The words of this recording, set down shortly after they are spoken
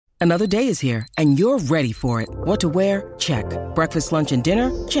Another day is here, and you're ready for it. What to wear? Check. Breakfast, lunch, and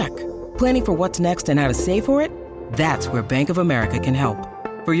dinner? Check. Planning for what's next and how to save for it? That's where Bank of America can help.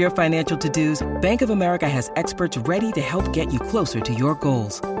 For your financial to-dos, Bank of America has experts ready to help get you closer to your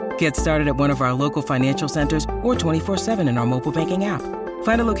goals. Get started at one of our local financial centers or 24/7 in our mobile banking app.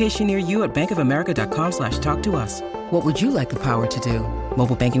 Find a location near you at bankofamerica.com/talktous. What would you like the power to do?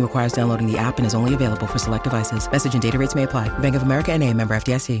 Mobile banking requires downloading the app and is only available for select devices. Message and data rates may apply. Bank of America N.A., member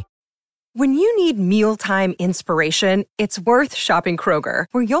FDIC. When you need mealtime inspiration, it's worth shopping Kroger,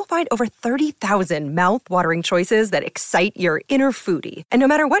 where you'll find over 30,000 mouth-watering choices that excite your inner foodie. And no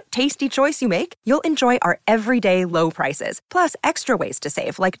matter what tasty choice you make, you'll enjoy our everyday low prices, plus extra ways to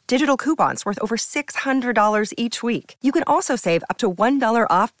save, like digital coupons worth over $600 each week. You can also save up to $1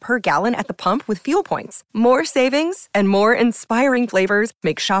 off per gallon at the pump with fuel points. More savings and more inspiring flavors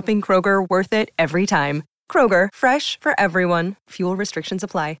make shopping Kroger worth it every time. Kroger, fresh for everyone. Fuel restrictions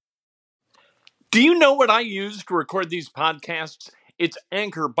apply. Do you know what I use to record these podcasts? It's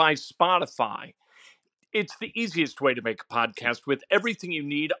Anchor by Spotify. It's the easiest way to make a podcast with everything you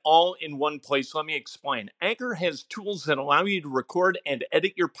need all in one place. Let me explain. Anchor has tools that allow you to record and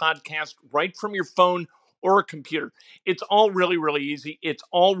edit your podcast right from your phone or a computer. It's all really, really easy. It's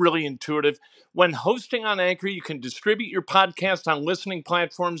all really intuitive. When hosting on Anchor, you can distribute your podcast on listening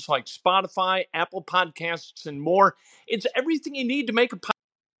platforms like Spotify, Apple Podcasts, and more. It's everything you need to make a podcast.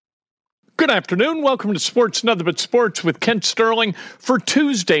 Good afternoon. Welcome to Sports Nothing But Sports with Kent Sterling for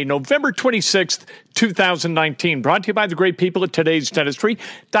Tuesday, November 26th, 2019. Brought to you by the great people at Today's Dentistry.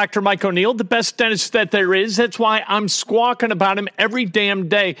 Dr. Mike O'Neill, the best dentist that there is. That's why I'm squawking about him every damn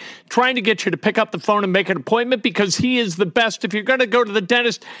day, trying to get you to pick up the phone and make an appointment because he is the best. If you're going to go to the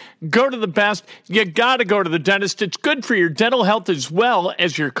dentist, go to the best. You got to go to the dentist. It's good for your dental health as well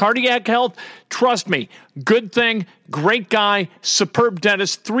as your cardiac health. Trust me. Good thing, great guy, superb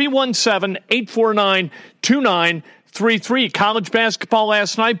dentist, 317-849-2933. College basketball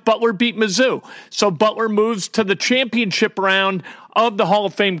last night, Butler beat Mizzou. So Butler moves to the championship round of the Hall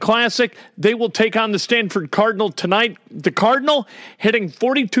of Fame Classic. They will take on the Stanford Cardinal tonight. The Cardinal hitting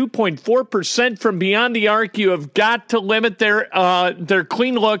 42.4% from beyond the arc. You have got to limit their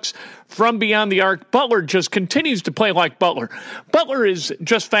clean looks from beyond the arc. Butler just continues to play like Butler. Butler is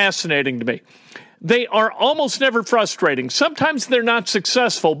just fascinating to me. They are almost never frustrating. Sometimes they're not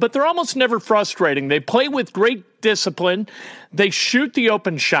successful, but they're almost never frustrating. They play with great discipline. They shoot the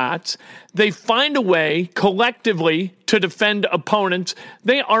open shots. They find a way collectively to defend opponents.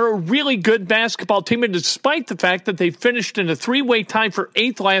 They are a really good basketball team, and despite the fact that they finished in a three-way tie for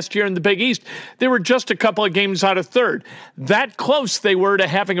 8th last year in the Big East, they were just a couple of games out of 3rd. That close they were to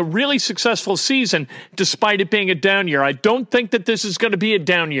having a really successful season despite it being a down year. I don't think that this is going to be a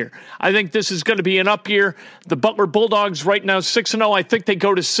down year. I think this is going to be an up year. The Butler Bulldogs right now 6-0. I think they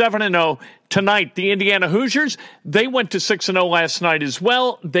go to 7-0 tonight. The Indiana Hoosiers, they went to 6-0 last night as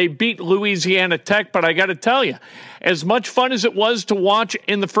well. They beat Louisiana Tech, but I got to tell you, as much fun as it was to watch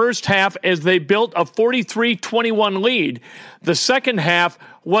in the first half as they built a 43-21 lead, the second half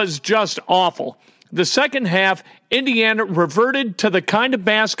was just awful. The second half, Indiana reverted to the kind of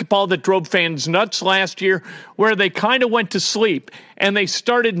basketball that drove fans nuts last year, where they kind of went to sleep and they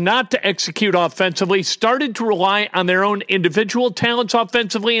started not to execute offensively, started to rely on their own individual talents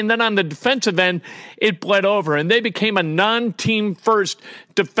offensively, and then on the defensive end, it bled over, and they became a non-team first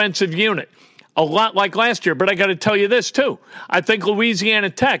defensive unit. A lot like last year, but I got to tell you this too. I think Louisiana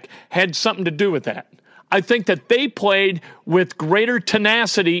Tech had something to do with that. I think that they played with greater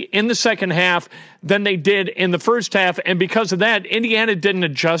tenacity in the second half than they did in the first half, and because of that, Indiana didn't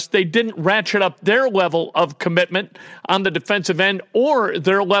adjust. They didn't ratchet up their level of commitment on the defensive end or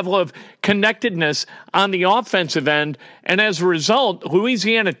their level of connectedness on the offensive end, and as a result,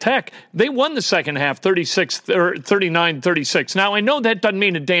 Louisiana Tech, they won the second half 39-36. Now, I know that doesn't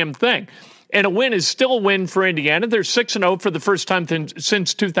mean a damn thing. And a win is still a win for Indiana. They're 6-0 for the first time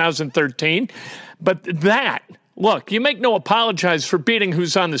since 2013. But that, look, you make no apologize for beating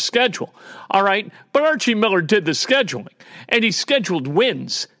who's on the schedule, all right? But Archie Miller did the scheduling, and he scheduled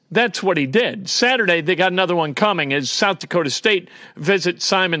wins. That's what he did. Saturday, they got another one coming as South Dakota State visits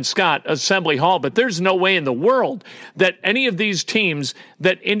Simon Skjodt Assembly Hall. But there's no way in the world that any of these teams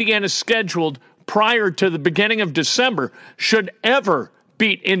that Indiana scheduled prior to the beginning of December should ever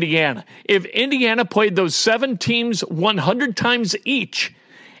beat Indiana. If Indiana played those 7 teams 100 times each,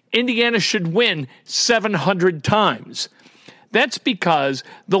 Indiana should win 700 times. That's because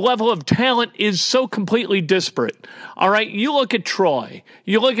the level of talent is so completely disparate. All right, you look at Troy,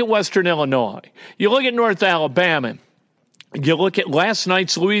 you look at Western Illinois, you look at North Alabama, you look at last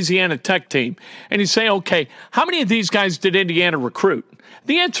night's Louisiana Tech team, and you say, okay, how many of these guys did Indiana recruit?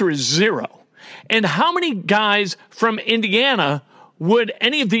 The answer is 0. And how many guys from Indiana would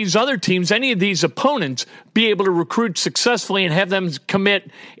any of these other teams, any of these opponents, be able to recruit successfully and have them commit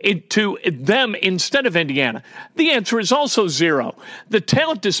to them instead of Indiana? The answer is also 0. The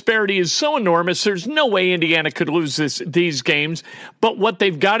talent disparity is so enormous, there's no way Indiana could lose these games. But what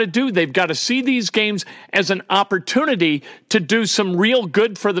they've got to do, they've got to see these games as an opportunity to do some real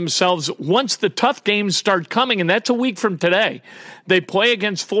good for themselves once the tough games start coming, and that's a week from today. They play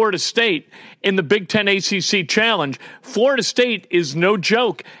against Florida State in the Big Ten ACC Challenge. Florida State is no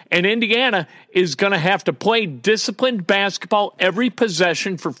joke, and Indiana is going to have to play disciplined basketball every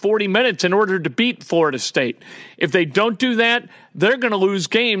possession for 40 minutes in order to beat Florida State. If they don't do that, they're going to lose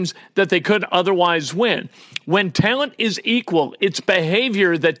games that they could otherwise win. When talent is equal, it's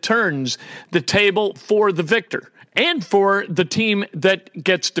behavior that turns the table for the victor and for the team that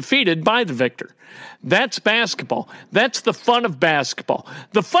gets defeated by the victor. That's basketball. That's the fun of basketball.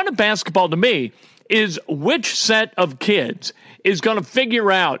 The fun of basketball to me is which set of kids is going to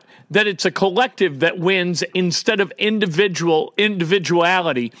figure out that it's a collective that wins instead of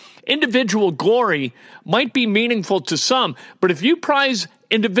individuality. Individual glory might be meaningful to some, but if you prize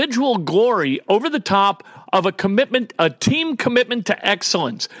individual glory over the top of a commitment, a team commitment to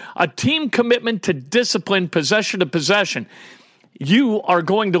excellence, a team commitment to discipline, possession to possession, you are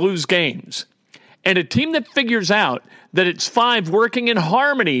going to lose games. And a team that figures out that it's 5 working in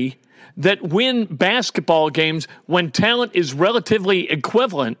harmony that win basketball games when talent is relatively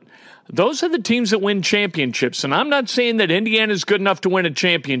equivalent, those are the teams that win championships. And I'm not saying that Indiana is good enough to win a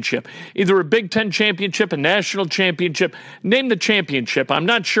championship, either a Big Ten championship, a national championship, name the championship. I'm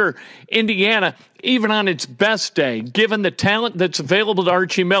not sure Indiana, even on its best day, given the talent that's available to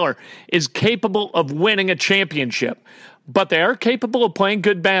Archie Miller, is capable of winning a championship. But they are capable of playing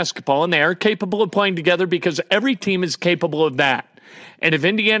good basketball, and they are capable of playing together because every team is capable of that. And if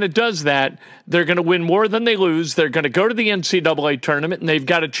Indiana does that, they're going to win more than they lose. They're going to go to the NCAA tournament, and they've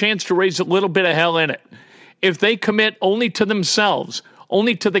got a chance to raise a little bit of hell in it. If they commit only to themselves,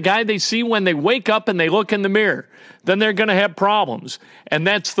 only to the guy they see when they wake up and they look in the mirror, then they're going to have problems. And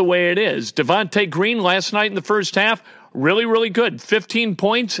that's the way it is. Devontae Green last night in the first half, really, really good. 15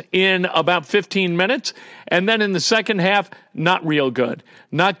 points in about 15 minutes. And then in the second half, not real good.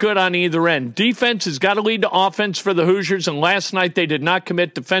 Not good on either end. Defense has got to lead to offense for the Hoosiers, and last night they did not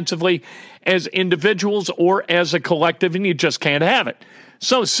commit defensively as individuals or as a collective, and you just can't have it.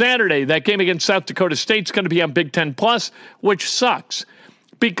 So Saturday, that game against South Dakota State is going to be on Big Ten Plus, which sucks.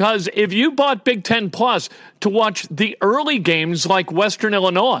 Because if you bought Big Ten Plus to watch the early games like Western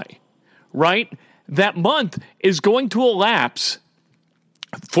Illinois, right, that month is going to elapse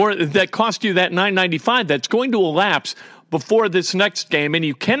that cost you that $9.95. That's going to elapse before this next game, and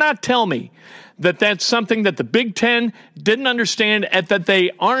you cannot tell me that that's something that the Big Ten didn't understand and that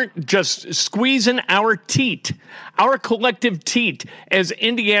they aren't just squeezing our teat, our collective teat as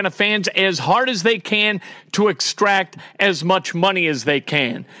Indiana fans as hard as they can to extract as much money as they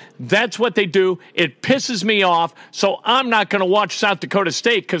can. That's what they do. It pisses me off, so I'm not going to watch South Dakota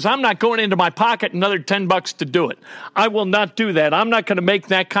State because I'm not going into my pocket another $10 to do it. I will not do that. I'm not going to make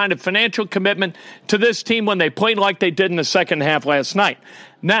that kind of financial commitment to this team when they played like they did in the second half last night.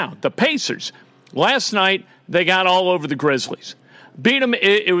 Now, the Pacers. Last night, they got all over the Grizzlies. Beat them.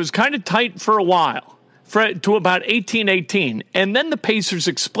 It was kind of tight for a while, to about 18-18. And then the Pacers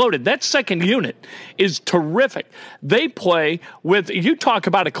exploded. That second unit is terrific. They play with, you talk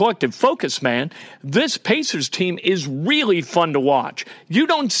about a collective focus, man. This Pacers team is really fun to watch. You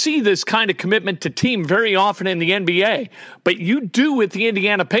don't see this kind of commitment to team very often in the NBA, but you do with the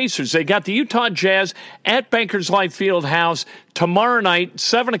Indiana Pacers. They got the Utah Jazz at Bankers Life Fieldhouse tomorrow night,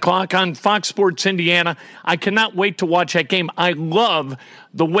 7 o'clock on Fox Sports Indiana. I cannot wait to watch that game. I love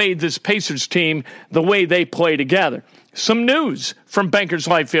the way this Pacers team, the way they play together. Some news from Bankers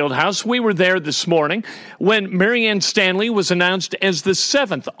Life Fieldhouse. We were there this morning when Marianne Stanley was announced as the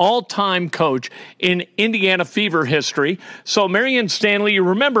 7th all-time coach in Indiana Fever history. So Marianne Stanley, you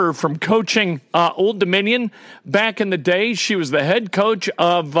remember her from coaching Old Dominion back in the day. She was the head coach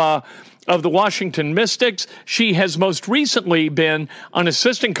of the Washington Mystics. She has most recently been an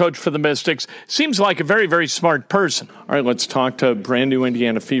assistant coach for the Mystics. Seems like a very, very smart person. All right, let's talk to brand new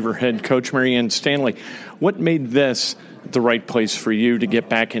Indiana Fever head coach Marianne Stanley. What made this the right place for you to get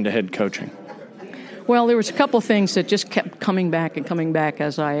back into head coaching? Well, there was a couple things that just kept coming back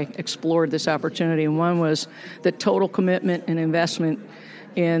as I explored this opportunity. And one was the total commitment and investment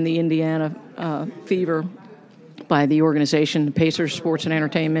in the Indiana Fever by the organization, the Pacers Sports and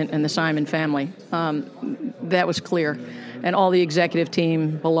Entertainment, and the Simon family. That was clear. And all the executive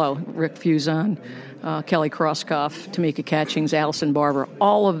team below, Rick Fuzon, Kelly Krauskopf, Tamika Catchings, Allison Barber,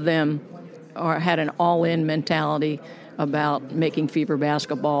 all of them had an all-in mentality about making Fever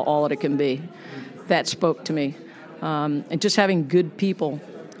basketball all that it can be. That spoke to me. And just having good people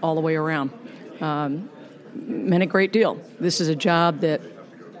all the way around meant a great deal. This is a job that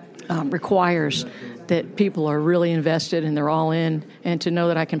requires that people are really invested and they're all in, and to know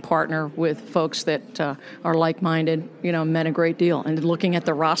that I can partner with folks that are like-minded, meant a great deal. And looking at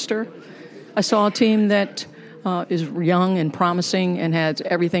the roster, I saw a team that is young and promising and has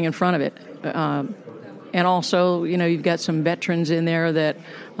everything in front of it. And also, you've got some veterans in there that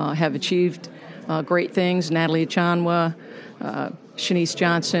have achieved great things. Natalie Achanwa, Shanice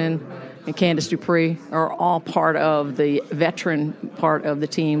Johnson, and Candace Dupree are all part of the veteran part of the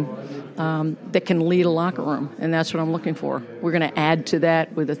team that can lead a locker room, and that's what I'm looking for. We're going to add to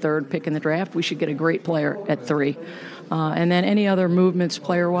that with the third pick in the draft. We should get a great player at 3. And then any other movements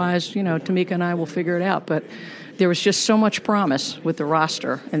player-wise, Tamika and I will figure it out. But there was just so much promise with the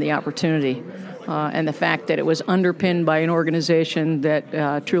roster and the opportunity, and the fact that it was underpinned by an organization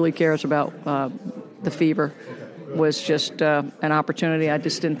that truly cares about the Fever was just an opportunity I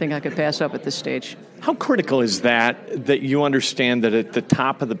just didn't think I could pass up at this stage. How critical is that you understand that at the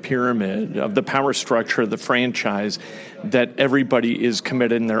top of the pyramid of the power structure of the franchise, that everybody is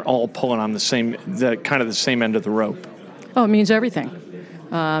committed and they're all pulling on the same end of the rope? Oh, it means everything.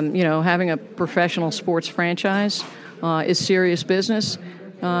 Having a professional sports franchise is serious business.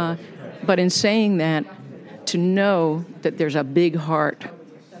 But in saying that, to know that there's a big heart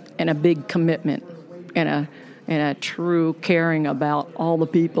and a big commitment and a true caring about all the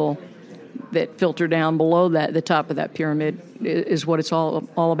people that filter down below the top of that pyramid is what it's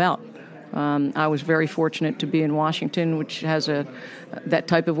all about. I was very fortunate to be in Washington, which has that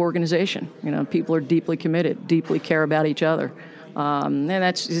type of organization. People are deeply committed, deeply care about each other, and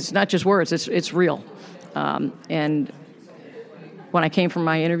it's not just words; it's real. And when I came from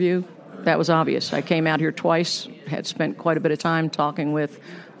my interview, that was obvious. I came out here twice, had spent quite a bit of time talking with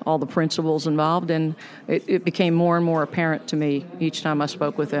all the principals involved, and it became more and more apparent to me each time I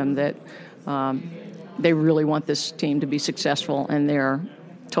spoke with them that they really want this team to be successful, and they're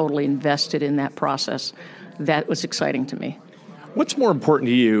totally invested in that process. That was exciting to me. What's more important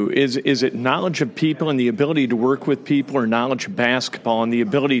to you? Is it knowledge of people and the ability to work with people, or knowledge of basketball and the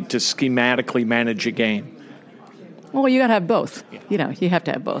ability to schematically manage a game? Well, you got to have both. You have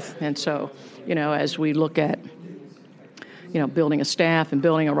to have both. And so, as we look at, building a staff and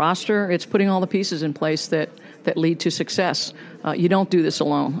building a roster, it's putting all the pieces in place that lead to success. You don't do this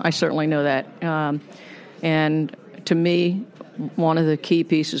alone. I certainly know that. And to me, one of the key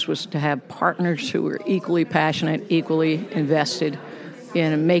pieces was to have partners who were equally passionate, equally invested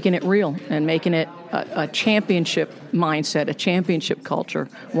in making it real and making it a championship mindset, a championship culture,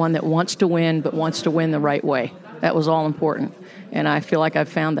 one that wants to win but wants to win the right way. That was all important, and I feel like I've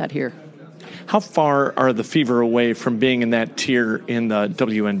found that here. How far are the Fever away from being in that tier in the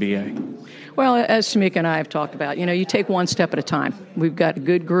WNBA? Well, as Tamika and I have talked about, you take one step at a time. We've got a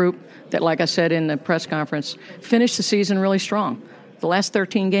good group that, like I said in the press conference, finished the season really strong. The last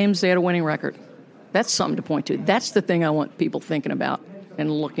 13 games, they had a winning record. That's something to point to. That's the thing I want people thinking about and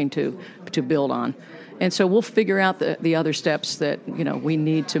looking to build on. And so we'll figure out the other steps that we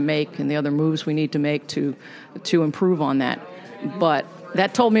need to make and the other moves we need to make to improve on that. But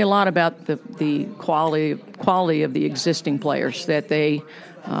that told me a lot about the quality of the existing players, that they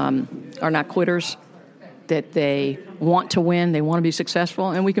are not quitters, that they want to win, they want to be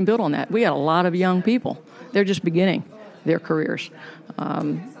successful, and we can build on that. We got a lot of young people. They're just beginning their careers.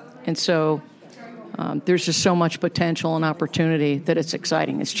 And so there's just so much potential and opportunity that it's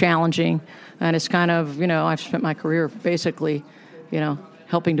exciting. It's challenging, and it's kind of, I've spent my career basically,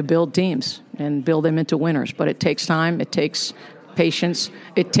 helping to build teams and build them into winners. But it takes time, it takes patience,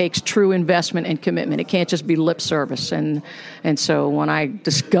 it takes true investment and commitment. It can't just be lip service. And so when I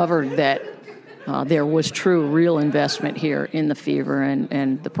discovered that there was true, real investment here in the Fever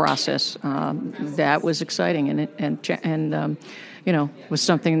and the process, that was exciting, and was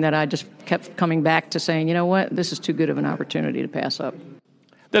something that I just kept coming back to saying, this is too good of an opportunity to pass up.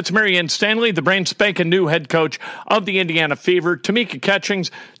 That's Mary Ann Stanley, the brand spanking new head coach of the Indiana Fever. Tamika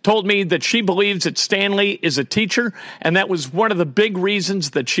Catchings told me that she believes that Stanley is a teacher, and that was one of the big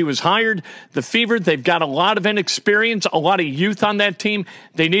reasons that she was hired. The Fever, they've got a lot of inexperience, a lot of youth on that team.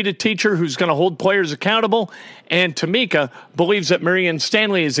 They need a teacher who's going to hold players accountable, and Tamika believes that Mary Ann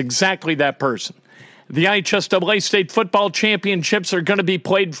Stanley is exactly that person. The IHSAA State Football Championships are going to be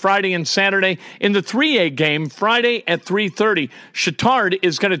played Friday and Saturday in the 3A game, Friday at 3:30. Chittard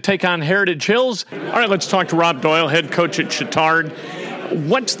is going to take on Heritage Hills. All right, let's talk to Rob Doyle, head coach at Chittard.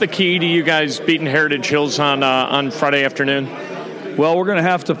 What's the key to you guys beating Heritage Hills on Friday afternoon? Well, we're going to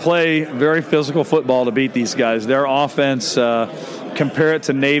have to play very physical football to beat these guys. Their offense, compare it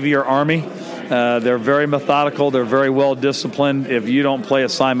to Navy or Army. They're very methodical. They're very well disciplined. If you don't play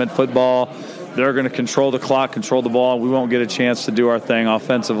assignment football, they're going to control the clock, control the ball. We won't get a chance to do our thing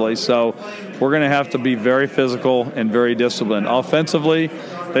offensively. So we're going to have to be very physical and very disciplined. Offensively,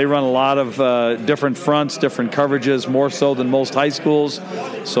 they run a lot of different fronts, different coverages, more so than most high schools.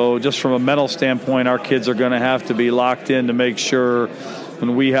 So just from a mental standpoint, our kids are going to have to be locked in to make sure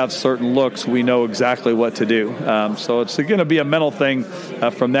when we have certain looks, we know exactly what to do. So it's going to be a mental thing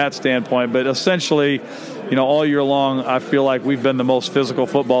from that standpoint. But essentially, all year long, I feel like we've been the most physical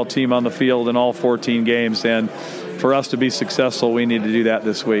football team on the field in all 14 games. And for us to be successful, we need to do that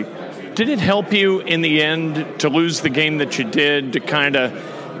this week. Did it help you in the end to lose the game that you did, to kind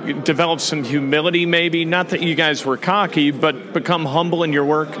of develop some humility maybe? Not that you guys were cocky, but become humble in your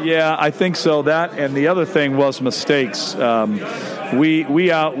work? Yeah, I think so. That and the other thing was mistakes.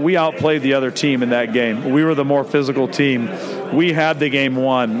 We outplayed the other team in that game. We were the more physical team. We had the game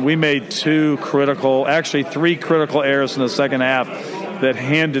won. We made three critical errors in the second half that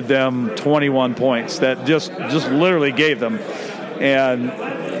handed them 21 points, that just literally gave them. And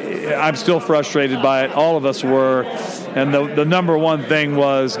I'm still frustrated by it. All of us were. And the number one thing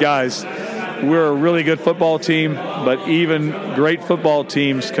was, guys, we're a really good football team, but even great football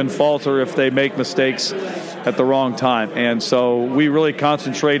teams can falter if they make mistakes at the wrong time. And so we really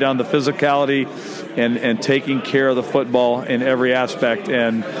concentrate on the physicality and taking care of the football in every aspect.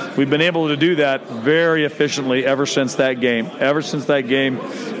 And we've been able to do that very efficiently ever since that game. Ever since that game,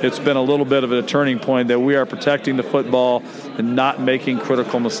 it's been a little bit of a turning point that we are protecting the football and not making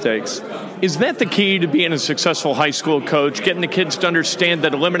critical mistakes. Is that the key to being a successful high school coach, getting the kids to understand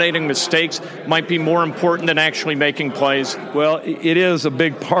that eliminating mistakes might be more important than actually making plays? Well, it is a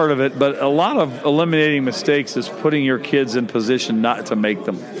big part of it, but a lot of eliminating mistakes is putting your kids in position not to make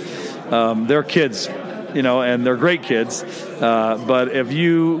them. They're kids, and they're great kids. But if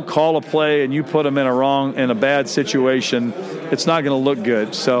you call a play and you put them in a bad situation, it's not going to look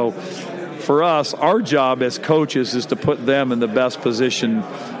good. So for us, our job as coaches is to put them in the best position,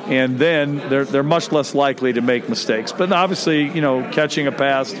 and then they're much less likely to make mistakes. But obviously, catching a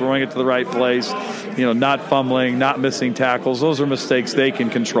pass, throwing it to the right place, not fumbling, not missing tackles, those are mistakes they can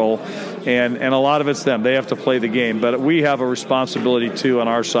control. And a lot of it's them. They have to play the game. But we have a responsibility, too, on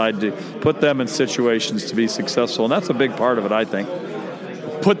our side to put them in situations to be successful. And that's a big part of it, I think.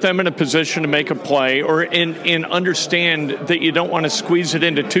 Put them in a position to make a play, or and understand that you don't want to squeeze it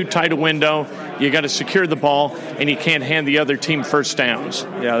into too tight a window. You got to secure the ball, and you can't hand the other team first downs.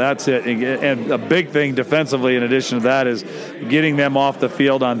 Yeah, that's it. And a big thing defensively in addition to that is getting them off the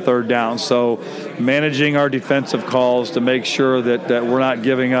field on third down. So managing our defensive calls to make sure that we're not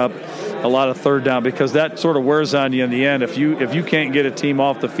giving up a lot of third down, because that sort of wears on you in the end. If you can't get a team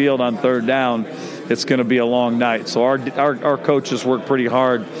off the field on third down, it's going to be a long night. So our coaches work pretty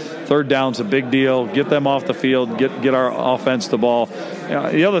hard. Third down's a big deal. Get them off the field. Get our offense the ball.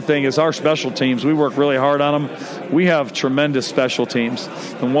 The other thing is our special teams. We work really hard on them. We have tremendous special teams.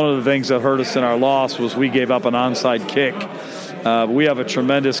 And one of the things that hurt us in our loss was we gave up an onside kick. We have a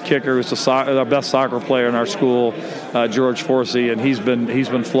tremendous kicker who's our best soccer player in our school, George Forsey, and he's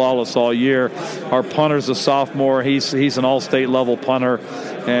been flawless all year. Our punter's a sophomore. He's an all-state level punter,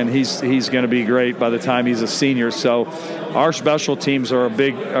 and he's going to be great by the time he's a senior. So our special teams are a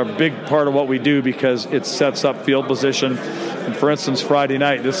big part of what we do, because it sets up field position. And for instance, Friday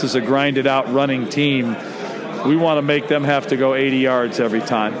night, this is a grinded-out running team. We want to make them have to go 80 yards every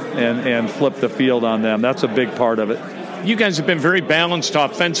time and flip the field on them. That's a big part of it. You guys have been very balanced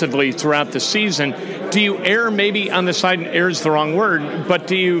offensively throughout the season. Do you err maybe on the side, err is the wrong word, but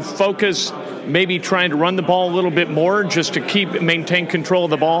do you focus maybe trying to run the ball a little bit more just to maintain control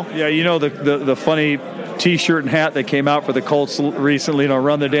of the ball? Yeah, the funny T-shirt and hat that came out for the Colts recently,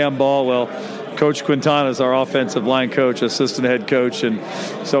 run the damn ball. Well, Coach Quintana is our offensive line coach, assistant head coach, and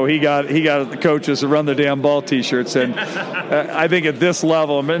so he got the coaches to run the damn ball T-shirts. And I think at this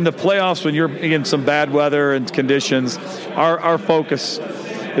level, in the playoffs, when you're in some bad weather and conditions, our focus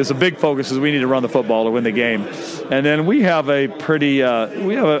is a big focus is we need to run the football to win the game. And then we have a pretty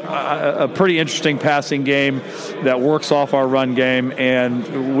interesting passing game that works off our run game,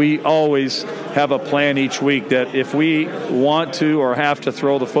 and we always have a plan each week that if we want to or have to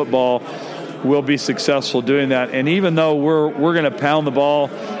throw the football, we'll be successful doing that. And even though we're going to pound the ball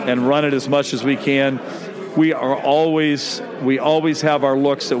and run it as much as we can, we always have our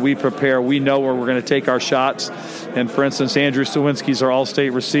looks that we prepare. We know where we're going to take our shots. And for instance, Andrew Sawinski's our all-state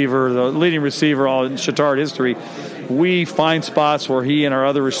receiver, the leading receiver all in Chatard history. we find spots where he and our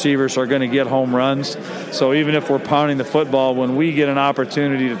other receivers are going to get home runs. So even if we're pounding the football, when we get an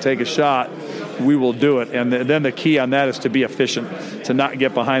opportunity to take a shot, we will do it. And then the key on that is to be efficient, to not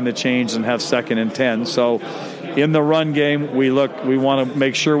get behind the chains and have 2nd and 10. So in the run game, we want to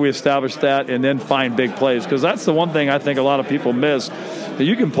make sure we establish that and then find big plays, because that's the one thing I think a lot of people miss. That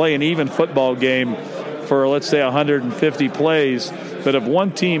you can play an even football game for, let's say, 150 plays, but if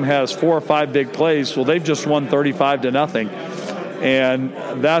one team has 4 or 5 big plays, well, they've just won 35-0.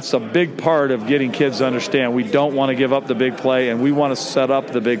 And that's a big part of getting kids to understand we don't want to give up the big play, and we want to set up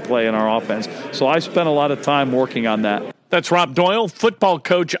the big play in our offense. So I spent a lot of time working on that. That's Rob Doyle, football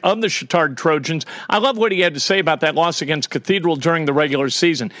coach of the Chittard Trojans. I love what he had to say about that loss against Cathedral during the regular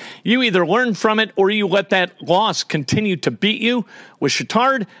season. You either learn from it or you let that loss continue to beat you. With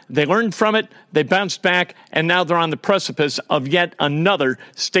Chittard, they learned from it, they bounced back, and now they're on the precipice of yet another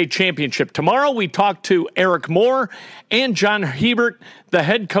state championship. Tomorrow we talk to Eric Moore and John Hebert, the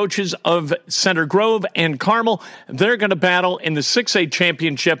head coaches of Center Grove and Carmel. They're going to battle in the 6A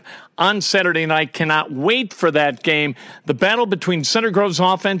championship on Saturday night. Cannot wait for that game. The battle between Center Grove's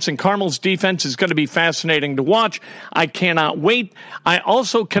offense and Carmel's defense is going to be fascinating to watch. I cannot wait. I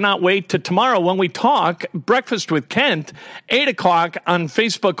also cannot wait to tomorrow when we talk Breakfast with Kent, 8 o'clock on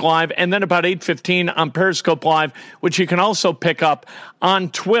Facebook Live, and then about 8:15 on Periscope Live, which you can also pick up on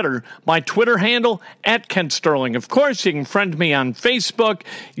Twitter. My Twitter handle, @Kent Sterling. Of course, you can friend me on Facebook.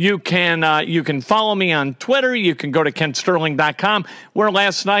 You can follow me on Twitter. You can go to KentSterling.com, where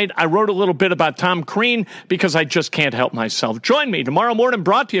last night I wrote a little bit about Tom Crean because I just can't help myself. Join me tomorrow morning,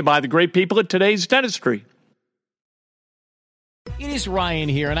 brought to you by the great people at Today's Dentistry. It is Ryan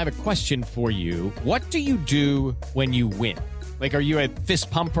here, and I have a question for you. What do you do when you win? Like, are you a fist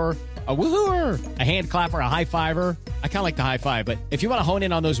pumper, a woo-hooer, a hand clapper, a high-fiver? I kind of like the high-five, but if you want to hone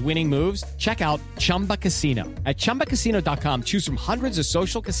in on those winning moves, check out Chumba Casino. At ChumbaCasino.com, choose from hundreds of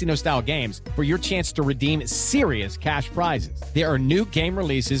social casino-style games for your chance to redeem serious cash prizes. There are new game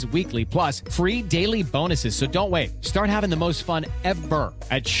releases weekly, plus free daily bonuses, so don't wait. Start having the most fun ever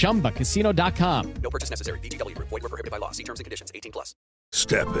at ChumbaCasino.com. No purchase necessary. VGW. Void where prohibited by law. See terms and conditions. 18+.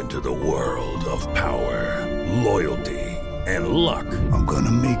 Step into the world of power, loyalty, and luck. I'm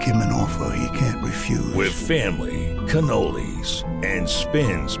gonna make him an offer he can't refuse. With family, cannolis, and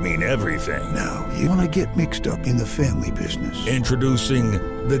spins mean everything. Now, you wanna get mixed up in the family business. Introducing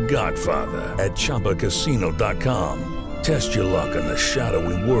The Godfather at ChumbaCasino.com. Test your luck in the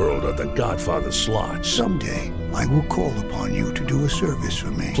shadowy world of The Godfather slot. Someday, I will call upon you to do a service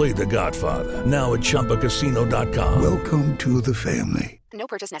for me. Play The Godfather, now at ChumbaCasino.com. Welcome to the family. No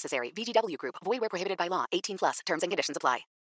purchase necessary. VGW Group. Void where prohibited by law. 18+. Terms and conditions apply.